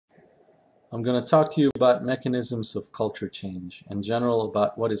I'm going to talk to you about mechanisms of culture change, in general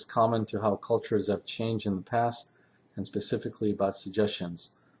about what is common to how cultures have changed in the past, and specifically about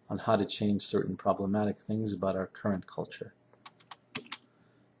suggestions on how to change certain problematic things about our current culture.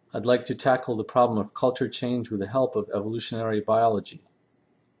 I'd like to tackle the problem of culture change with the help of evolutionary biology.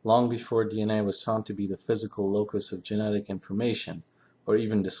 Long before DNA was found to be the physical locus of genetic information, or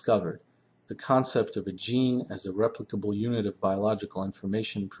even discovered, the concept of a gene as a replicable unit of biological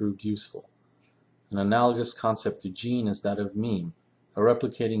information proved useful. An analogous concept to gene is that of meme, a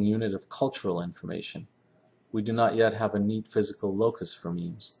replicating unit of cultural information. We do not yet have a neat physical locus for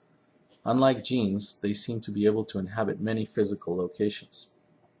memes. Unlike genes, they seem to be able to inhabit many physical locations.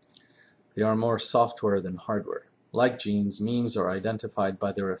 They are more software than hardware. Like genes, memes are identified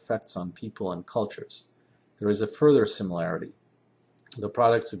by their effects on people and cultures. There is a further similarity. The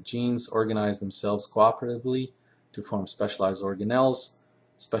products of genes organize themselves cooperatively to form specialized organelles,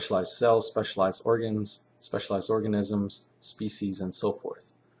 specialized cells, specialized organs, specialized organisms, species, and so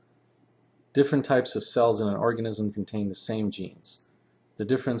forth. Different types of cells in an organism contain the same genes. The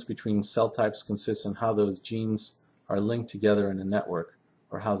difference between cell types consists in how those genes are linked together in a network,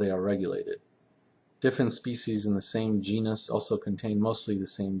 or how they are regulated. Different species in the same genus also contain mostly the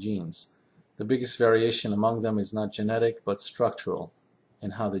same genes. The biggest variation among them is not genetic, but structural,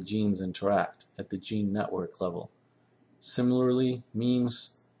 in how the genes interact at the gene network level. Similarly,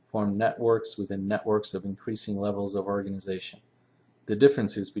 memes form networks within networks of increasing levels of organization. The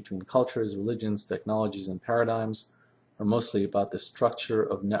differences between cultures, religions, technologies, and paradigms are mostly about the structure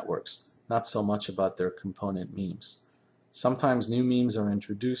of networks, not so much about their component memes. Sometimes new memes are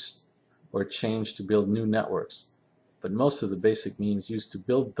introduced or changed to build new networks, but most of the basic memes used to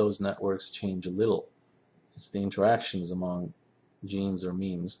build those networks change a little. It's the interactions among genes or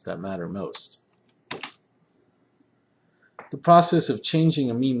memes that matter most. The process of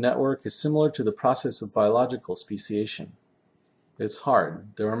changing a meme network is similar to the process of biological speciation. It's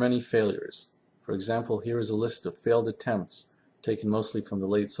hard. There are many failures. For example, here is a list of failed attempts taken mostly from the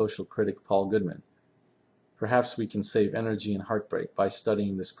late social critic Paul Goodman. Perhaps we can save energy and heartbreak by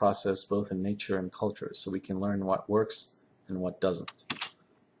studying this process both in nature and culture so we can learn what works and what doesn't.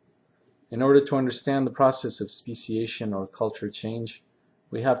 In order to understand the process of speciation or culture change,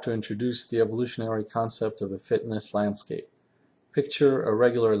 we have to introduce the evolutionary concept of a fitness landscape. Picture a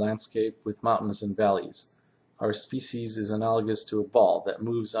regular landscape with mountains and valleys. Our species is analogous to a ball that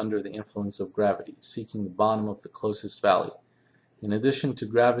moves under the influence of gravity, seeking the bottom of the closest valley. In addition to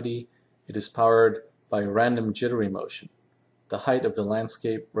gravity, it is powered by a random jittery motion. The height of the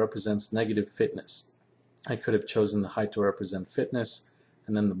landscape represents negative fitness. I could have chosen the height to represent fitness,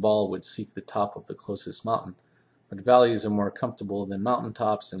 and then the ball would seek the top of the closest mountain. But valleys are more comfortable than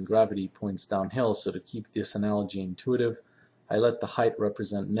mountaintops, and gravity points downhill, so to keep this analogy intuitive, I let the height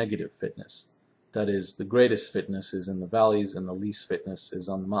represent negative fitness. That is, the greatest fitness is in the valleys and the least fitness is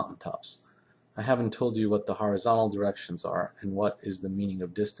on the mountaintops. I haven't told you what the horizontal directions are and what is the meaning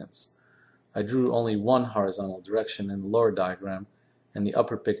of distance. I drew only one horizontal direction in the lower diagram, and the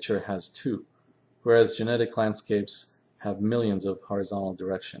upper picture has two, whereas genetic landscapes have millions of horizontal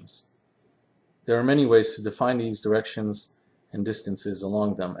directions. There are many ways to define these directions and distances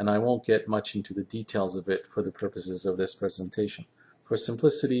along them, and I won't get much into the details of it for the purposes of this presentation. For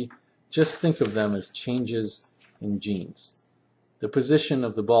simplicity, just think of them as changes in genes. The position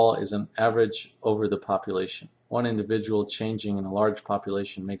of the ball is an average over the population. One individual changing in a large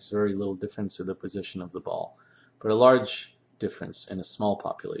population makes very little difference to the position of the ball, but a large difference in a small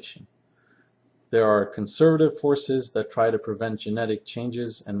population. There are conservative forces that try to prevent genetic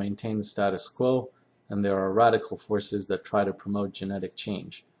changes and maintain the status quo, and there are radical forces that try to promote genetic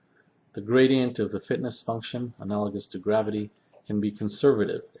change. The gradient of the fitness function, analogous to gravity, can be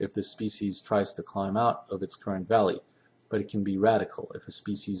conservative if the species tries to climb out of its current valley, but it can be radical if a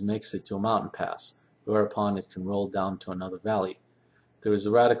species makes it to a mountain pass, whereupon it can roll down to another valley. There is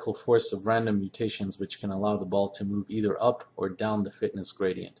a radical force of random mutations which can allow the ball to move either up or down the fitness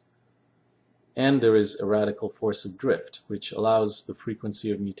gradient. And there is a radical force of drift, which allows the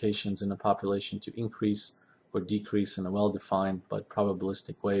frequency of mutations in a population to increase or decrease in a well-defined but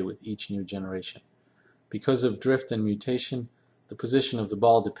probabilistic way with each new generation. Because of drift and mutation, the position of the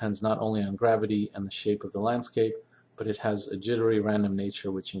ball depends not only on gravity and the shape of the landscape, but it has a jittery random nature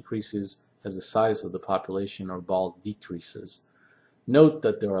which increases as the size of the population or ball decreases. Note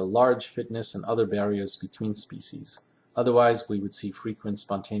that there are large fitness and other barriers between species. Otherwise, we would see frequent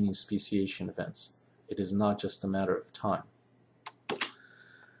spontaneous speciation events. It is not just a matter of time.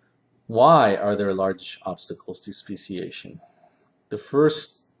 Why are there large obstacles to speciation? The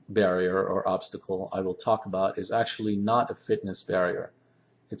first barrier or obstacle I will talk about is actually not a fitness barrier.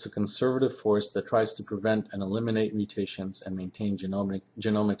 It's a conservative force that tries to prevent and eliminate mutations and maintain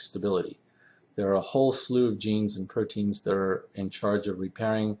genomic stability. There are a whole slew of genes and proteins that are in charge of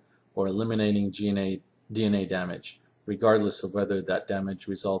repairing or eliminating DNA damage, regardless of whether that damage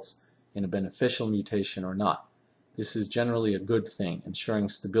results in a beneficial mutation or not. This is generally a good thing, ensuring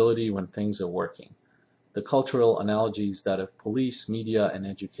stability when things are working. The cultural analogy is that of police, media, and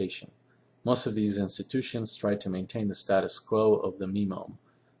education. Most of these institutions try to maintain the status quo of the memome.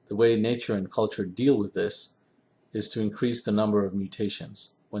 The way nature and culture deal with this is to increase the number of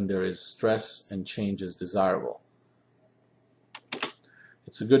mutations when there is stress and change is desirable.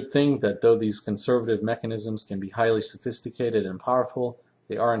 It's a good thing that though these conservative mechanisms can be highly sophisticated and powerful,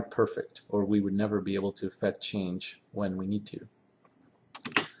 they aren't perfect, or we would never be able to effect change when we need to.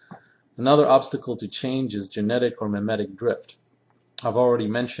 Another obstacle to change is genetic or mimetic drift. I've already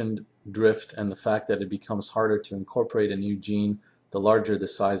mentioned drift and the fact that it becomes harder to incorporate a new gene the larger the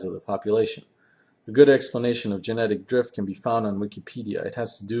size of the population. A good explanation of genetic drift can be found on Wikipedia. It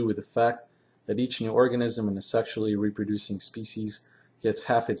has to do with the fact that each new organism in a sexually reproducing species gets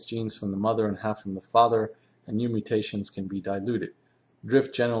half its genes from the mother and half from the father, and new mutations can be diluted.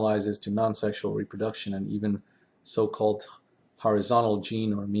 Drift generalizes to non-sexual reproduction and even so-called horizontal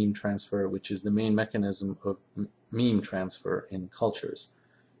gene or meme transfer, which is the main mechanism of meme transfer in cultures.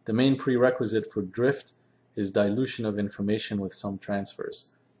 The main prerequisite for drift is dilution of information with some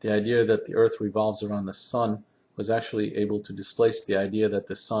transfers. The idea that the Earth revolves around the Sun was actually able to displace the idea that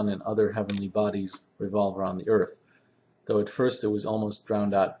the Sun and other heavenly bodies revolve around the Earth, though at first it was almost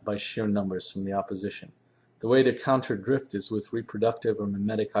drowned out by sheer numbers from the opposition. The way to counter drift is with reproductive or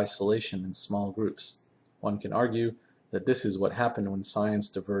mimetic isolation in small groups. One can argue that this is what happened when science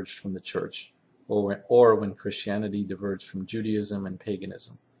diverged from the Church, or when Christianity diverged from Judaism and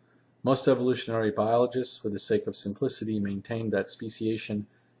paganism. Most evolutionary biologists, for the sake of simplicity, maintain that speciation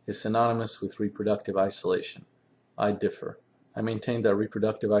is synonymous with reproductive isolation. I differ. I maintain that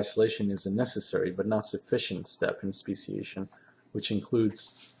reproductive isolation is a necessary but not sufficient step in speciation, which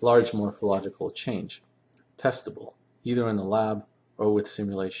includes large morphological change, testable, either in the lab or with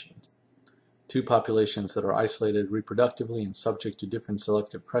simulations. Two populations that are isolated reproductively and subject to different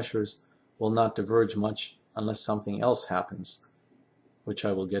selective pressures will not diverge much unless something else happens, which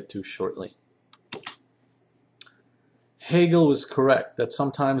I will get to shortly. Hegel was correct that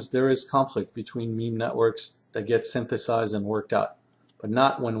sometimes there is conflict between meme networks that get synthesized and worked out, but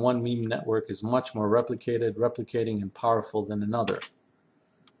not when one meme network is much more replicating and powerful than another.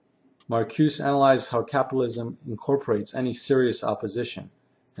 Marcuse analyzed how capitalism incorporates any serious opposition,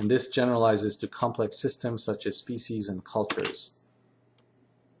 and this generalizes to complex systems such as species and cultures.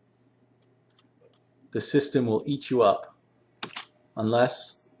 The system will eat you up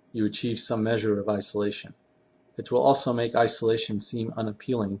unless you achieve some measure of isolation. It will also make isolation seem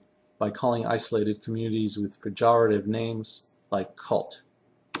unappealing by calling isolated communities with pejorative names like cult.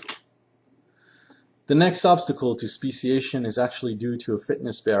 The next obstacle to speciation is actually due to a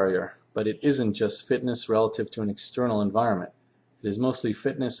fitness barrier, but it isn't just fitness relative to an external environment. It is mostly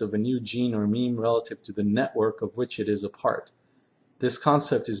fitness of a new gene or meme relative to the network of which it is a part. This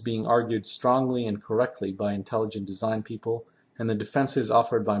concept is being argued strongly and correctly by intelligent design people, and the defenses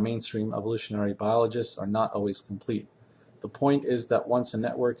offered by mainstream evolutionary biologists are not always complete. The point is that once a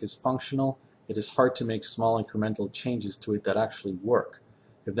network is functional, it is hard to make small incremental changes to it that actually work.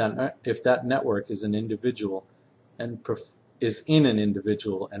 If that network is in an individual and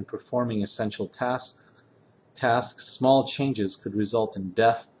performing essential tasks, small changes could result in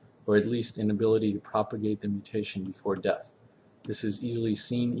death, or at least inability to propagate the mutation before death. This is easily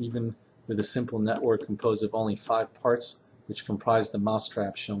seen even with a simple network composed of only 5 parts, which comprise the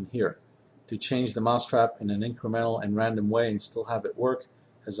mousetrap shown here. To change the mousetrap in an incremental and random way and still have it work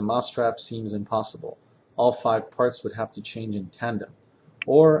as a mousetrap seems impossible. All 5 parts would have to change in tandem.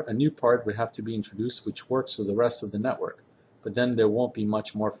 Or a new part would have to be introduced which works with the rest of the network, but then there won't be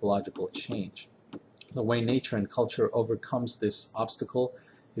much morphological change. The way nature and culture overcomes this obstacle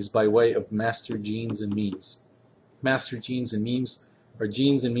is by way of master genes and memes. Master genes and memes are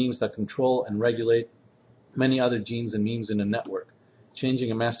genes and memes that control and regulate many other genes and memes in a network. Changing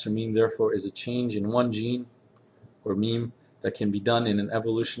a master meme, therefore, is a change in one gene or meme that can be done in an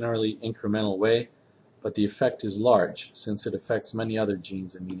evolutionarily incremental way, but the effect is large since it affects many other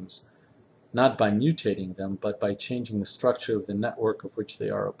genes and memes, not by mutating them, but by changing the structure of the network of which they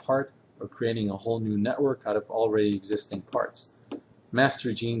are a part, or creating a whole new network out of already existing parts.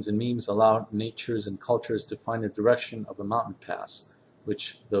 Master genes and memes allow natures and cultures to find the direction of a mountain pass,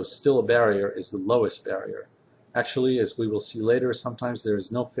 which, though still a barrier, is the lowest barrier. Actually, as we will see later, sometimes there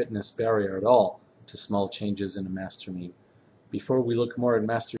is no fitness barrier at all to small changes in a master meme. Before we look more at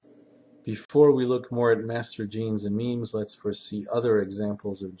master genes and memes, let's first see other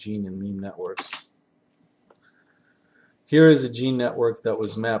examples of gene and meme networks. Here is a gene network that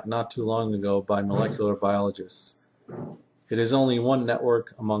was mapped not too long ago by molecular biologists. It is only one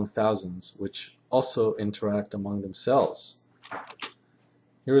network among thousands, which also interact among themselves.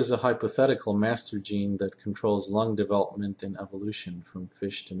 Here is a hypothetical master gene that controls lung development and evolution from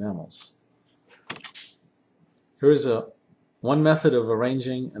fish to mammals. Here is one method of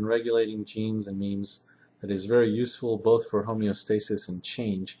arranging and regulating genes and memes that is very useful both for homeostasis and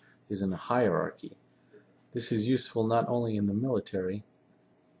change is in a hierarchy. This is useful not only in the military,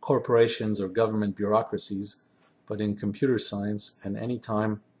 corporations, or government bureaucracies, but in computer science and any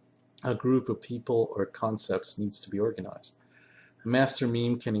time a group of people or concepts needs to be organized. A master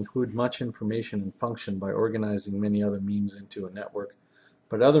meme can include much information and function by organizing many other memes into a network,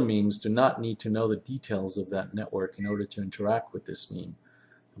 but other memes do not need to know the details of that network in order to interact with this meme.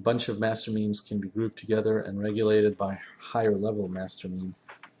 A bunch of master memes can be grouped together and regulated by higher level master meme,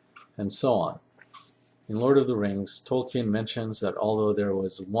 and so on. In Lord of the Rings, Tolkien mentions that although there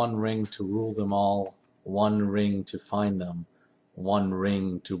was one ring to rule them all, one ring to find them, one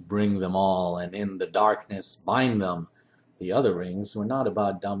ring to bring them all, and in the darkness bind them, the other rings were not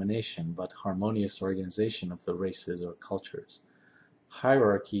about domination, but harmonious organization of the races or cultures.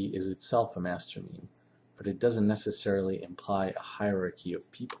 Hierarchy is itself a master meme, but it doesn't necessarily imply a hierarchy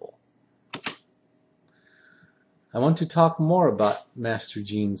of people. I want to talk more about master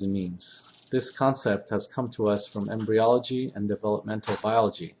genes and memes. This concept has come to us from embryology and developmental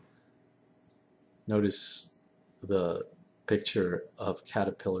biology. Notice the picture of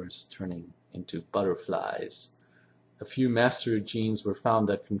caterpillars turning into butterflies. A few master genes were found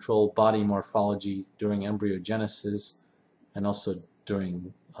that control body morphology during embryogenesis and also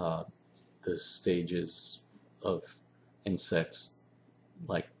during the stages of insects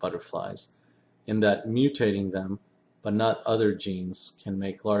like butterflies, in that mutating them, but not other genes, can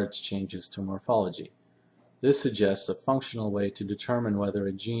make large changes to morphology. This suggests a functional way to determine whether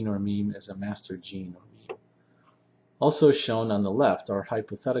a gene or meme is a master gene or meme. Also shown on the left are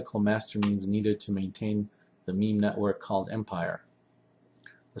hypothetical master memes needed to maintain the meme network called Empire.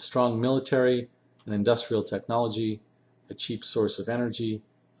 A strong military and industrial technology, a cheap source of energy,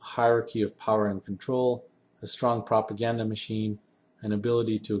 a hierarchy of power and control, a strong propaganda machine, an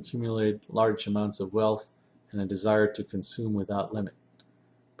ability to accumulate large amounts of wealth, and a desire to consume without limit.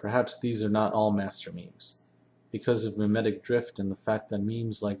 Perhaps these are not all master memes. Because of mimetic drift and the fact that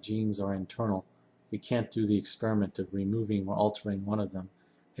memes like genes are internal, we can't do the experiment of removing or altering one of them,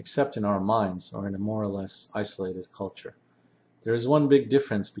 except in our minds or in a more or less isolated culture. There is one big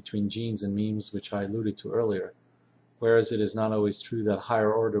difference between genes and memes which I alluded to earlier. Whereas it is not always true that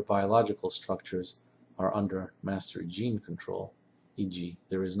higher order biological structures are under master gene control, e.g.,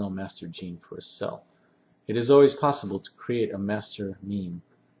 there is no master gene for a cell. It is always possible to create a master meme,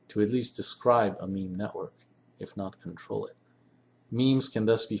 to at least describe a meme network, if not control it. Memes can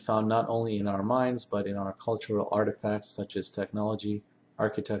thus be found not only in our minds, but in our cultural artifacts such as technology,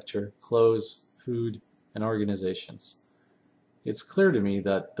 architecture, clothes, food, and organizations. It's clear to me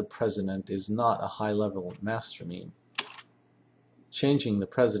that the president is not a high-level master meme. Changing the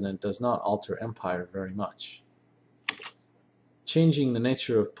president does not alter empire very much. Changing the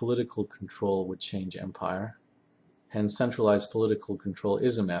nature of political control would change empire. Hence, centralized political control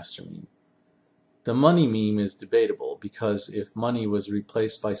is a master meme. The money meme is debatable because if money was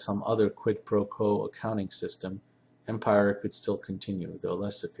replaced by some other quid pro quo accounting system, empire could still continue, though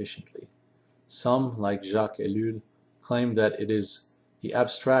less efficiently. Some, like Jacques Ellul, claim that it is the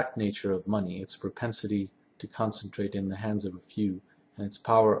abstract nature of money, its propensity to concentrate in the hands of a few, and its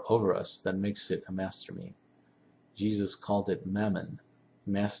power over us that makes it a master meme. Jesus called it mammon,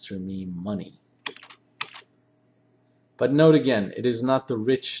 master meme money. But note again, it is not the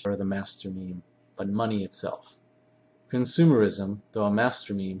rich that are the master meme, but money itself. Consumerism, though a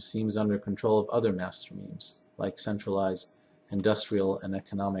master meme, seems under control of other master memes, like centralized industrial and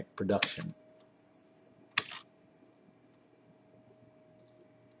economic production.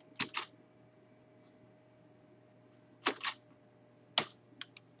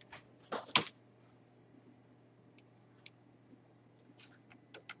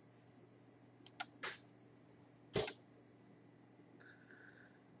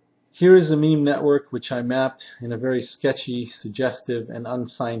 Here is a meme network which I mapped in a very sketchy, suggestive, and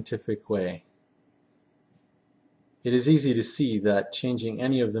unscientific way. It is easy to see that changing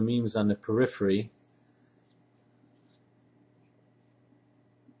any of the memes on the periphery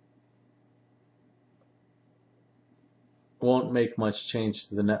won't make much change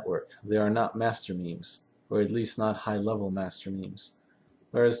to the network. They are not master memes. or at least not high-level master memes.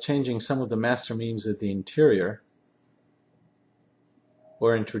 Whereas changing some of the master memes at the interior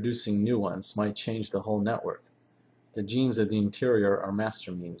or introducing new ones might change the whole network. The genes at the interior are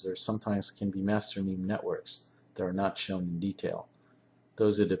master memes, or sometimes can be master meme networks that are not shown in detail.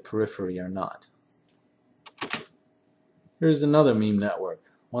 Those at the periphery are not. Here's another meme network,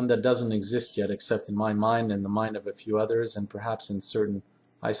 one that doesn't exist yet except in my mind and the mind of a few others, and perhaps in certain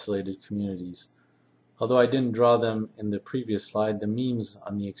isolated communities. Although I didn't draw them in the previous slide, the memes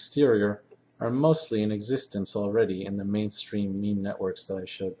on the exterior are mostly in existence already in the mainstream meme networks that I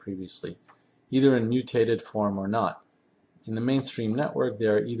showed previously, either in mutated form or not. In the mainstream network, they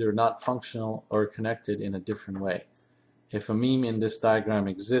are either not functional or connected in a different way. If a meme in this diagram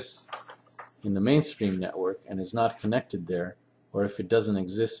exists in the mainstream network and is not connected there, or if it doesn't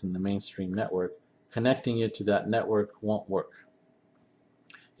exist in the mainstream network, connecting it to that network won't work.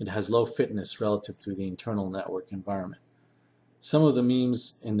 It has low fitness relative to the internal network environment. Some of the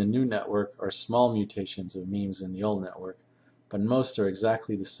memes in the new network are small mutations of memes in the old network, but most are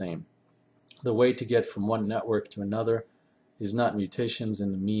exactly the same. The way to get from one network to another is not mutations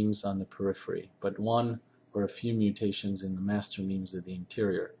in the memes on the periphery, but one or a few mutations in the master memes of the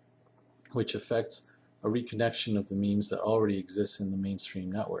interior, which affects a reconnection of the memes that already exist in the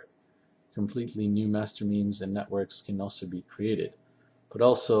mainstream network. Completely new master memes and networks can also be created, but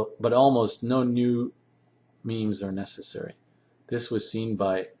almost no new memes are necessary. This was seen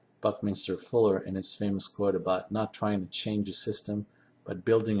by Buckminster Fuller in his famous quote about not trying to change a system, but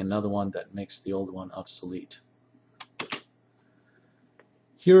building another one that makes the old one obsolete.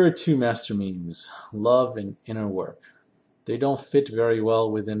 Here are two master memes, love and inner work. They don't fit very well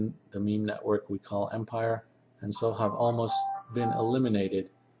within the meme network we call Empire, and so have almost been eliminated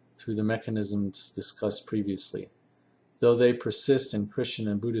through the mechanisms discussed previously, though they persist in Christian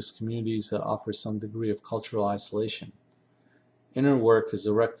and Buddhist communities that offer some degree of cultural isolation. Inner work is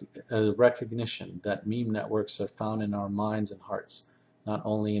a recognition that meme networks are found in our minds and hearts, not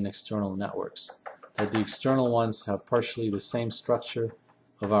only in external networks, that the external ones have partially the same structure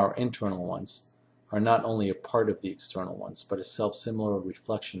of our internal ones, are not only a part of the external ones, but a self-similar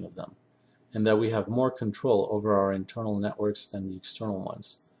reflection of them, and that we have more control over our internal networks than the external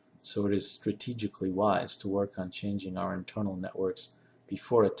ones. So it is strategically wise to work on changing our internal networks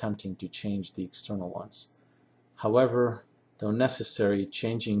before attempting to change the external ones. However, though necessary,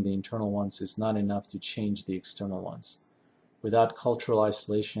 changing the internal ones is not enough to change the external ones. Without cultural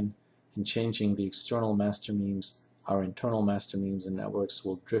isolation and changing the external master memes, our internal master memes and networks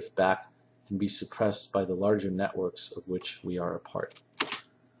will drift back and be suppressed by the larger networks of which we are a part.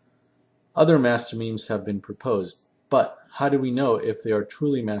 Other master memes have been proposed, but how do we know if they are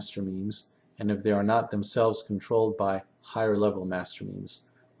truly master memes and if they are not themselves controlled by higher level master memes,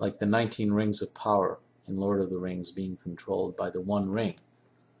 like the 19 rings of power in Lord of the Rings being controlled by the One Ring?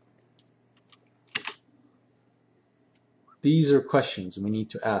 These are questions we need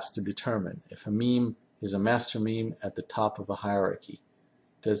to ask to determine if a meme is a master meme at the top of a hierarchy.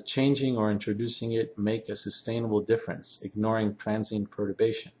 Does changing or introducing it make a sustainable difference, ignoring transient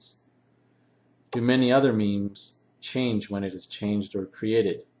perturbations? Do many other memes change when it is changed or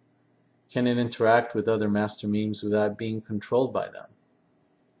created? Can it interact with other master memes without being controlled by them?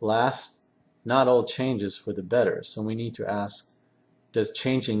 Last, not all change is for the better, so we need to ask, does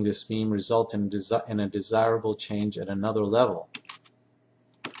changing this meme result in a desirable change at another level?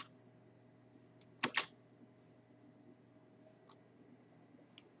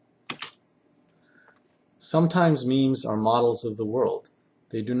 Sometimes memes are models of the world.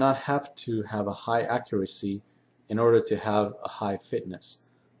 They do not have to have a high accuracy in order to have a high fitness,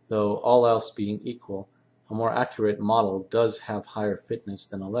 though all else being equal, a more accurate model does have higher fitness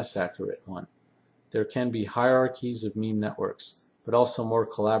than a less accurate one. There can be hierarchies of meme networks, but also more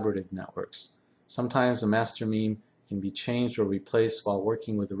collaborative networks. Sometimes a master meme can be changed or replaced while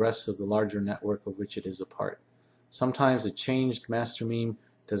working with the rest of the larger network of which it is a part. Sometimes a changed master meme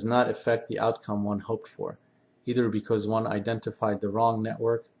does not affect the outcome one hoped for, either because one identified the wrong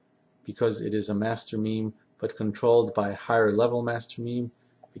network, because it is a master meme but controlled by a higher level master meme,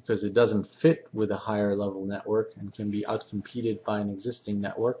 because it doesn't fit with a higher level network and can be outcompeted by an existing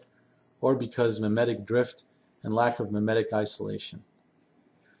network, or because mimetic drift and lack of mimetic isolation.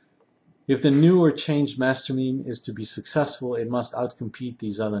 If the new or changed master meme is to be successful, it must outcompete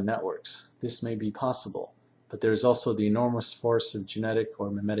these other networks. This may be possible, but there is also the enormous force of genetic or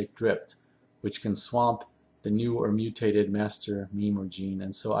mimetic drift, which can swamp the new or mutated master meme or gene,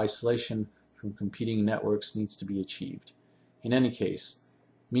 and so isolation from competing networks needs to be achieved. In any case,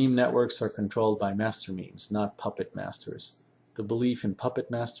 meme networks are controlled by master memes, not puppet masters. The belief in puppet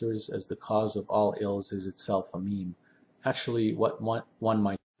masters as the cause of all ills is itself a meme. Actually, what one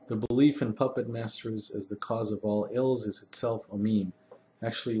might The belief in puppet masters as the cause of all ills is itself a meme.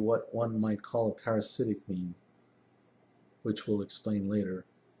 Actually, what one might call a parasitic meme, which we'll explain later.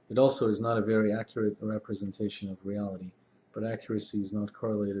 It also is not a very accurate representation of reality, but accuracy is not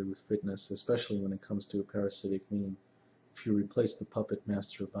correlated with fitness, especially when it comes to a parasitic meme. If you replace the puppet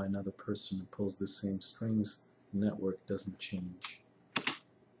master by another person who pulls the same strings, the network doesn't change.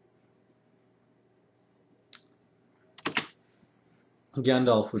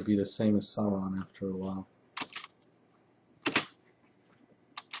 Gandalf would be the same as Sauron after a while.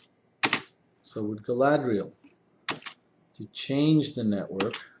 So with Galadriel, to change the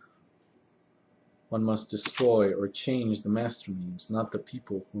network, one must destroy or change the master memes, not the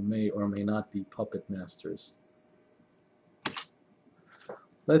people who may or may not be puppet masters.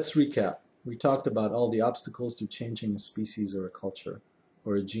 Let's recap. We talked about all the obstacles to changing a species or a culture,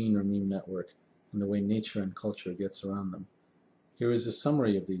 or a gene or meme network, and the way nature and culture gets around them. Here is a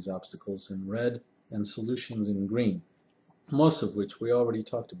summary of these obstacles in red and solutions in green, most of which we already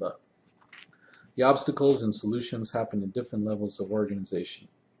talked about. The obstacles and solutions happen at different levels of organization.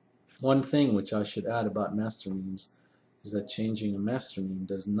 One thing which I should add about master memes is that changing a master meme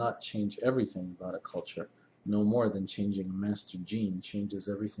does not change everything about a culture, no more than changing a master gene changes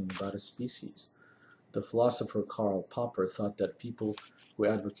everything about a species. The philosopher Karl Popper thought that people who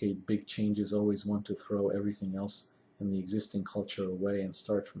advocate big changes always want to throw everything else in the existing culture away and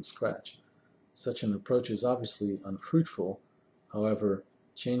start from scratch. Such an approach is obviously unfruitful. However,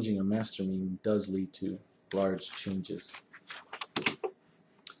 changing a master meme does lead to large changes.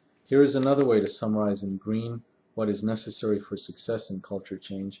 Here is another way to summarize in green what is necessary for success in culture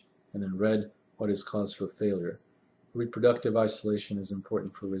change, and in red what is cause for failure. Reproductive isolation is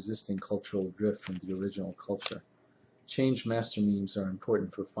important for resisting cultural drift from the original culture. Change master memes are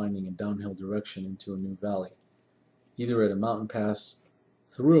important for finding a downhill direction into a new valley, either at a mountain pass,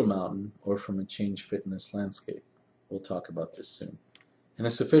 through a mountain, or from a change fitness landscape. We'll talk about this soon. And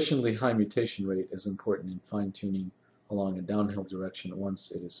a sufficiently high mutation rate is important in fine-tuning along a downhill direction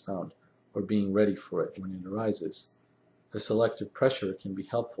once it is found, or being ready for it when it arises. A selective pressure can be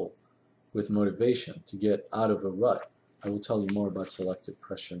helpful with motivation to get out of a rut. I will tell you more about selective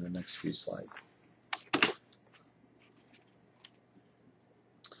pressure in the next few slides.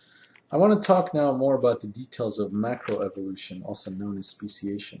 I want to talk now more about the details of macroevolution, also known as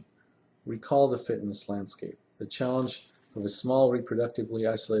speciation. Recall the fitness landscape. The challenge of a small reproductively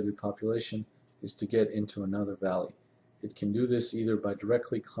isolated population is to get into another valley. It can do this either by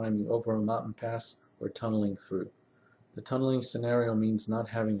directly climbing over a mountain pass or tunneling through. The tunneling scenario means not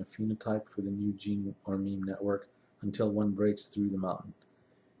having a phenotype for the new gene or meme network until one breaks through the mountain.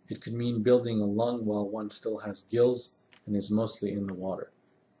 It could mean building a lung while one still has gills and is mostly in the water.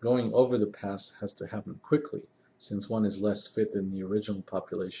 Going over the pass has to happen quickly, since one is less fit than the original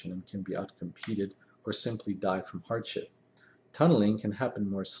population and can be outcompeted or simply die from hardship. Tunneling can happen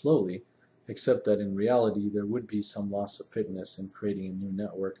more slowly, except that in reality there would be some loss of fitness in creating a new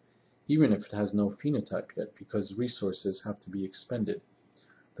network, even if it has no phenotype yet, because resources have to be expended.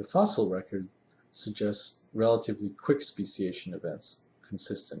 The fossil record suggests relatively quick speciation events,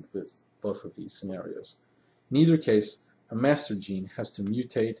 consistent with both of these scenarios. In either case, a master gene has to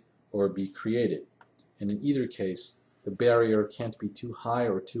mutate or be created, and in either case, the barrier can't be too high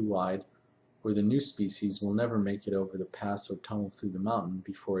or too wide, or the new species will never make it over the pass or tunnel through the mountain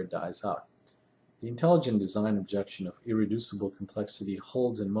before it dies out. The intelligent design objection of irreducible complexity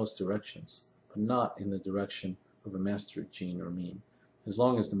holds in most directions, but not in the direction of a master gene or meme, as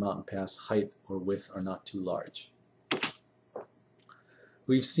long as the mountain pass height or width are not too large.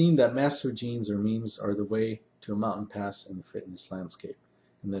 We've seen that master genes or memes are the way to a mountain pass in the fitness landscape,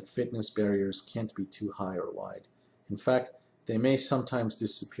 and that fitness barriers can't be too high or wide. In fact, they may sometimes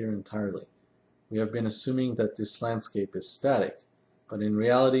disappear entirely. We have been assuming that this landscape is static, but in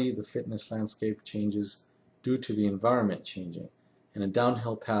reality the fitness landscape changes due to the environment changing, and a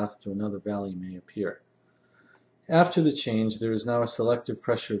downhill path to another valley may appear. After the change, there is now a selective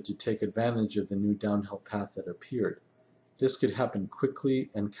pressure to take advantage of the new downhill path that appeared. This could happen quickly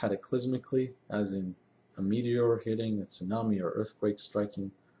and cataclysmically, as in a meteor hitting, a tsunami, or earthquake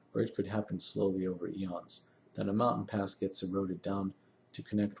striking, or it could happen slowly over eons. Then a mountain pass gets eroded down to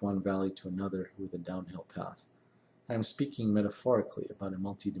connect one valley to another with a downhill path. I am speaking metaphorically about a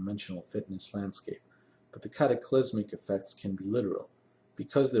multidimensional fitness landscape, but the cataclysmic effects can be literal.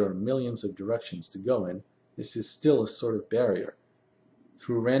 Because there are millions of directions to go in, this is still a sort of barrier.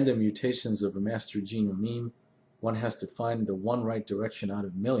 Through random mutations of a master gene or meme, one has to find the one right direction out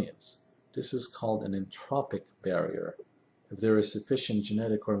of millions. This is called an entropic barrier. If there is sufficient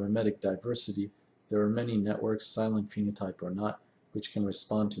genetic or mimetic diversity, there are many networks, silent phenotype or not, which can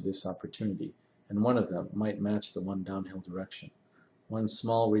respond to this opportunity, and one of them might match the one downhill direction. One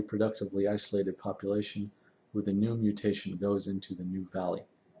small reproductively isolated population with a new mutation goes into the new valley.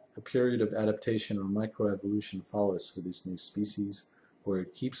 A period of adaptation or microevolution follows for this new species, where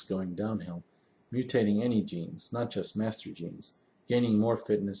it keeps going downhill, mutating any genes, not just master genes, gaining more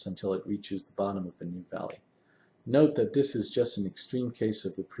fitness until it reaches the bottom of the new valley. Note that this is just an extreme case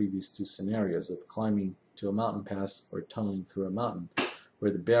of the previous two scenarios of climbing to a mountain pass or tunneling through a mountain,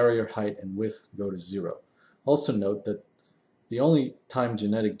 where the barrier height and width go to zero. Also note that the only time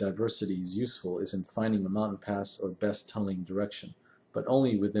genetic diversity is useful is in finding a mountain pass or best tunneling direction, but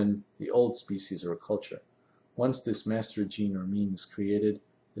only within the old species or culture. Once this master gene or mean is created,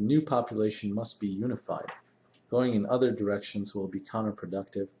 the new population must be unified. Going in other directions will be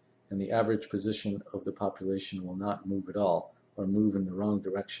counterproductive, and the average position of the population will not move at all, or move in the wrong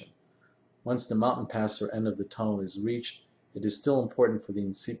direction. Once the mountain pass or end of the tunnel is reached, it is still important for the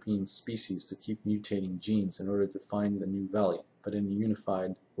incipient species to keep mutating genes in order to find the new valley, but in a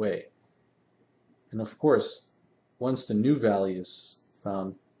unified way. And of course, once the new valley is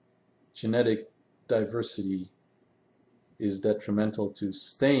found, genetic diversity is detrimental to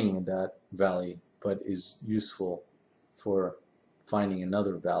staying in that valley, but is useful for finding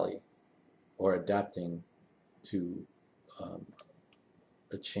another valley or adapting to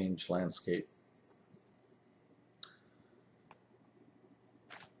a changed landscape.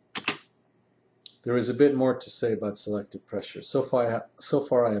 There is a bit more to say about selective pressure. So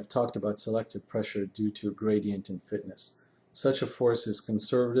far I have talked about selective pressure due to a gradient in fitness. Such a force is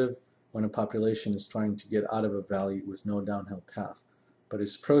conservative when a population is trying to get out of a valley with no downhill path, but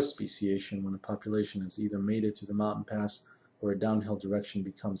is pro-speciation when a population has either made it to the mountain pass or a downhill direction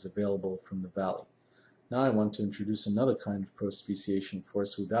becomes available from the valley. Now I want to introduce another kind of pro-speciation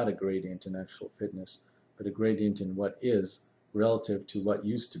force without a gradient in actual fitness, but a gradient in what is relative to what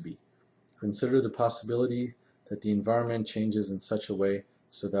used to be. Consider the possibility that the environment changes in such a way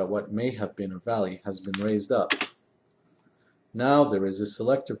so that what may have been a valley has been raised up. Now there is a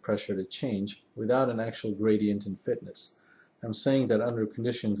selective pressure to change without an actual gradient in fitness. I'm saying that under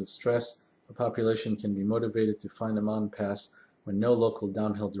conditions of stress, a population can be motivated to find a mountain pass when no local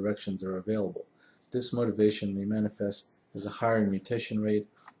downhill directions are available. This motivation may manifest as a higher mutation rate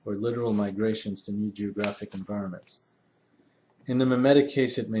or literal migrations to new geographic environments. In the mimetic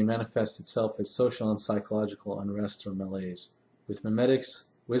case, it may manifest itself as social and psychological unrest or malaise. With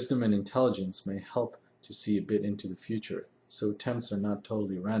mimetics, wisdom and intelligence may help to see a bit into the future, so attempts are not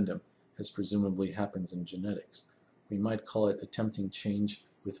totally random, as presumably happens in genetics. We might call it attempting change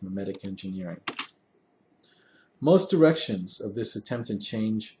with mimetic engineering. Most directions of this attempted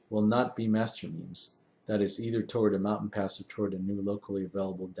change will not be master memes, that is, either toward a mountain pass or toward a new locally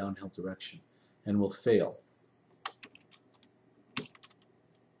available downhill direction, and will fail.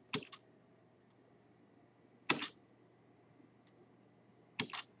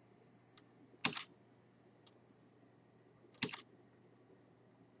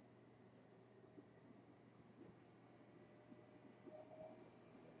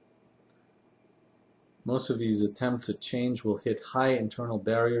 Most of these attempts at change will hit high internal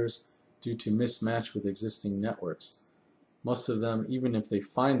barriers due to mismatch with existing networks. Most of them, even if they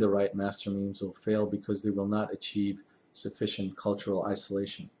find the right master memes, will fail because they will not achieve sufficient cultural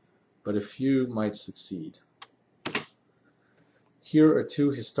isolation, but a few might succeed. Here are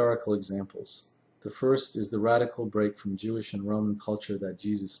two historical examples. The first is the radical break from Jewish and Roman culture that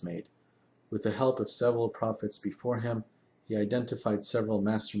Jesus made. With the help of several prophets before him, he identified several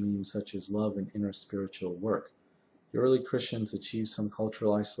master memes such as love and inner spiritual work. The early Christians achieved some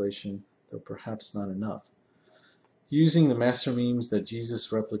cultural isolation, though perhaps not enough. Using the master memes that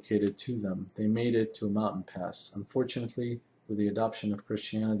Jesus replicated to them, they made it to a mountain pass. Unfortunately, with the adoption of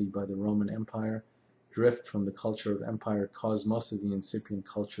Christianity by the Roman Empire, drift from the culture of empire caused most of the incipient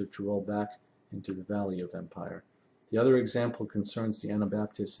culture to roll back into the valley of empire. The other example concerns the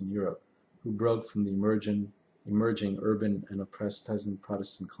Anabaptists in Europe, who broke from the emerging urban and oppressed peasant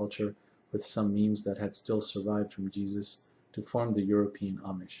Protestant culture with some memes that had still survived from Jesus to form the European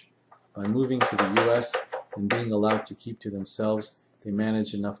Amish. By moving to the US and being allowed to keep to themselves, they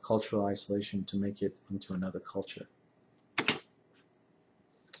managed enough cultural isolation to make it into another culture.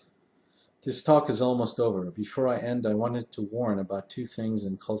 This talk is almost over. Before I end, I wanted to warn about two things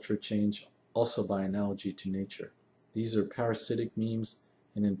in culture change, also by analogy to nature. These are parasitic memes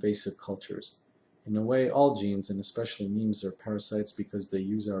and invasive cultures. In a way, all genes, and especially memes, are parasites because they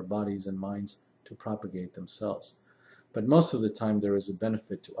use our bodies and minds to propagate themselves. But most of the time there is a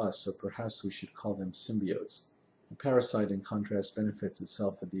benefit to us, so perhaps we should call them symbiotes. A parasite, in contrast, benefits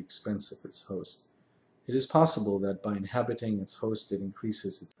itself at the expense of its host. It is possible that by inhabiting its host it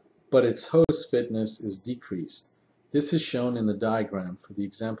increases its, but its host's fitness is decreased. This is shown in the diagram for the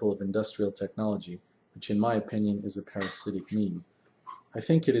example of industrial technology, which in my opinion is a parasitic meme. I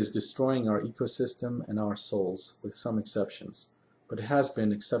think it is destroying our ecosystem and our souls, with some exceptions, but it has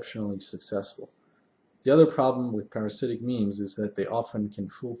been exceptionally successful. The other problem with parasitic memes is that they often can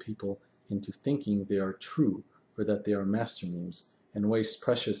fool people into thinking they are true or that they are master memes, and waste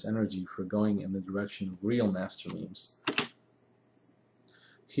precious energy for going in the direction of real master memes.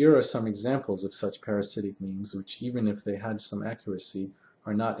 Here are some examples of such parasitic memes which, even if they had some accuracy,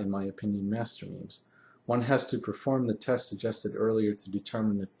 are not, in my opinion, master memes. One has to perform the test suggested earlier to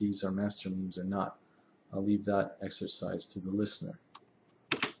determine if these are master memes or not. I'll leave that exercise to the listener.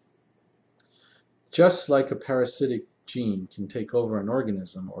 Just like a parasitic gene can take over an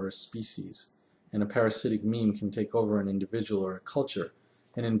organism or a species, and a parasitic meme can take over an individual or a culture,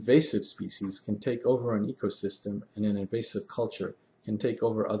 an invasive species can take over an ecosystem, and an invasive culture can take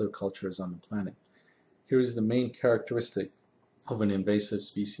over other cultures on the planet. Here is the main characteristic of an invasive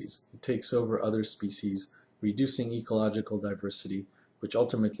species. It takes over other species, reducing ecological diversity, which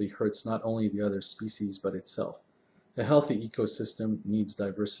ultimately hurts not only the other species but itself. A healthy ecosystem needs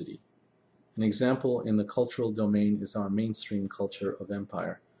diversity. An example in the cultural domain is our mainstream culture of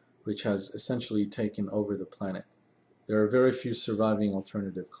Empire, which has essentially taken over the planet. There are very few surviving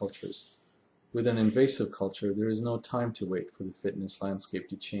alternative cultures. With an invasive culture, there is no time to wait for the fitness landscape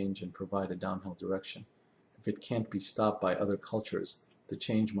to change and provide a downhill direction. If it can't be stopped by other cultures, the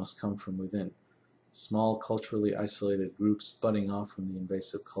change must come from within. Small, culturally isolated groups budding off from the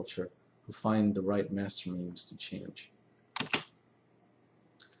invasive culture who find the right master memes to change.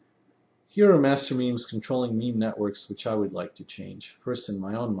 Here are master memes controlling meme networks which I would like to change, first in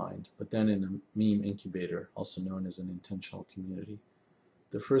my own mind, but then in a meme incubator, also known as an intentional community.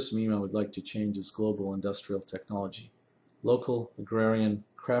 The first meme I would like to change is global industrial technology. Local, agrarian,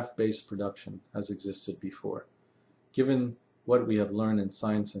 craft-based production has existed before. Given what we have learned in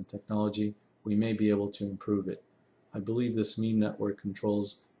science and technology, we may be able to improve it. I believe this meme network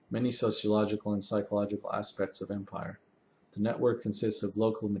controls many sociological and psychological aspects of empire. The network consists of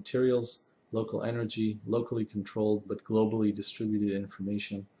local materials, local energy, locally controlled but globally distributed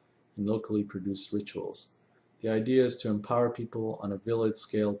information, and locally produced rituals. The idea is to empower people on a village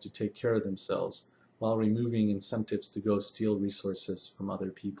scale to take care of themselves, while removing incentives to go steal resources from other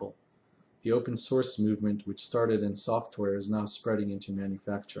people. The open source movement, which started in software, is now spreading into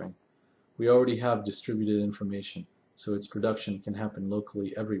manufacturing. We already have distributed information, so its production can happen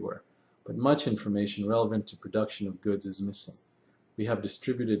locally everywhere. But much information relevant to production of goods is missing. We have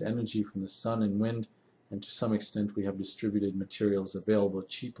distributed energy from the sun and wind, and to some extent we have distributed materials available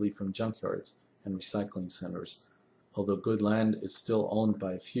cheaply from junkyards and recycling centers, although good land is still owned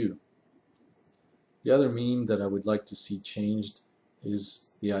by a few. The other meme that I would like to see changed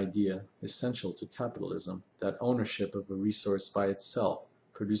is the idea, essential to capitalism, that ownership of a resource by itself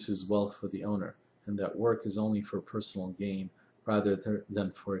produces wealth for the owner, and that work is only for personal gain rather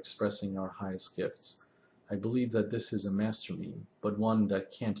than for expressing our highest gifts. I believe that this is a master meme, but one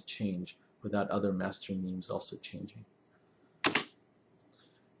that can't change without other master memes also changing.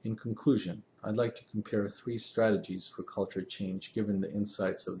 In conclusion, I'd like to compare 3 strategies for culture change given the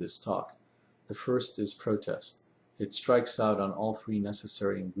insights of this talk. The first is protest. It strikes out on all 3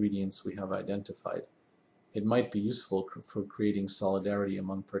 necessary ingredients we have identified. It might be useful for creating solidarity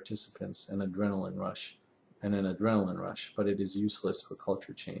among participants and an adrenaline rush, but it is useless for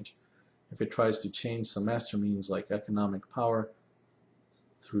culture change. If it tries to change some master memes like economic power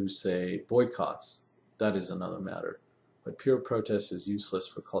through, say, boycotts, that is another matter. But pure protest is useless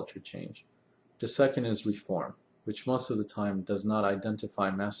for culture change. The second is reform, which most of the time does not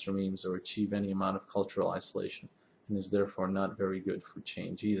identify master memes or achieve any amount of cultural isolation, and is therefore not very good for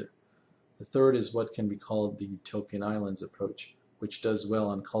change either. The third is what can be called the utopian islands approach, which does well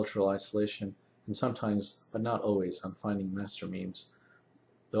on cultural isolation and sometimes, but not always, on finding master memes,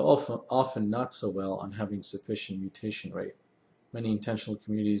 though often not so well on having sufficient mutation rate. Many intentional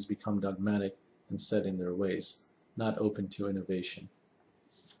communities become dogmatic and set in their ways, not open to innovation.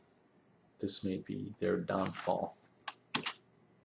 This may be their downfall.